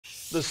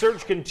The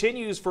search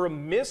continues for a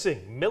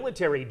missing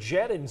military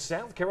jet in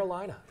South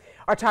Carolina.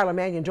 Our Tyler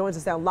Mannion joins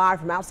us now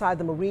live from outside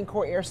the Marine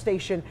Corps Air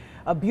Station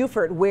of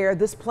Beaufort, where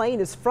this plane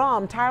is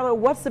from. Tyler,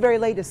 what's the very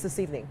latest this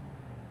evening?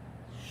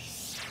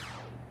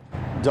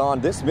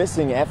 Dawn, this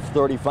missing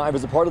F-35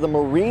 is a part of the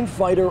Marine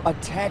Fighter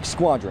Attack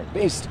Squadron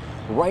based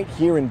right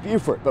here in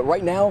Beaufort. But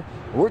right now,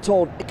 we're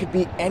told it could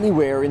be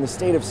anywhere in the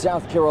state of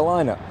South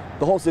Carolina.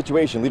 The whole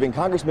situation leaving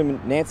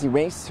Congresswoman Nancy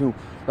Mace, who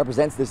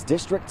represents this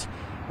district,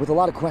 with a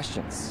lot of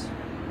questions.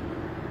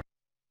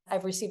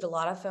 I've received a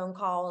lot of phone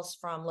calls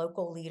from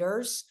local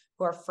leaders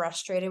who are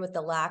frustrated with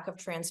the lack of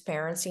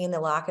transparency and the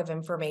lack of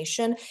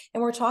information.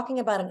 And we're talking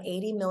about an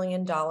 $80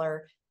 million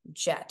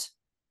jet.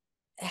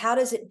 How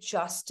does it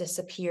just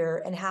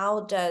disappear? And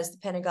how does the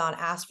Pentagon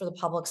ask for the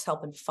public's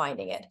help in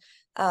finding it?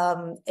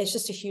 It's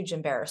just a huge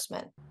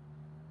embarrassment.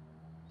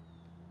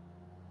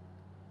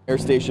 Air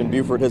Station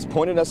Beaufort has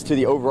pointed us to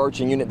the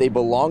overarching unit they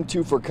belong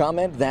to for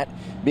comment, that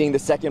being the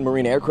 2nd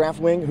Marine Aircraft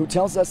Wing, who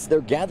tells us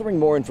they're gathering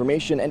more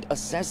information and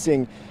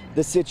assessing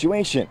the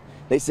situation.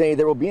 They say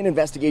there will be an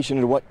investigation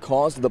into what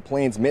caused the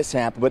plane's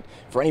mishap, but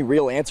for any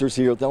real answers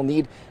here, they'll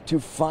need to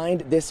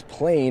find this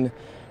plane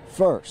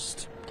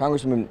first.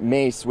 Congresswoman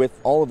Mace, with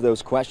all of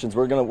those questions,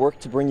 we're going to work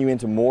to bring you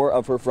into more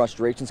of her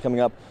frustrations coming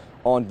up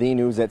on the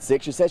news at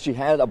 6. She says she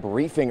had a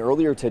briefing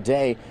earlier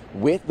today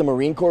with the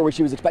Marine Corps where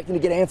she was expecting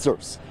to get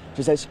answers.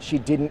 She says she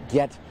didn't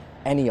get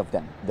any of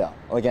them, though.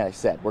 Like I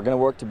said, we're going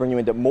to work to bring you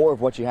into more of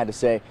what she had to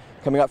say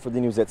coming up for the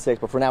news at 6.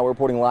 But for now, we're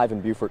reporting live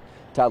in Beaufort.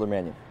 Tyler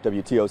Mannion,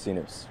 WTOC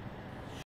News.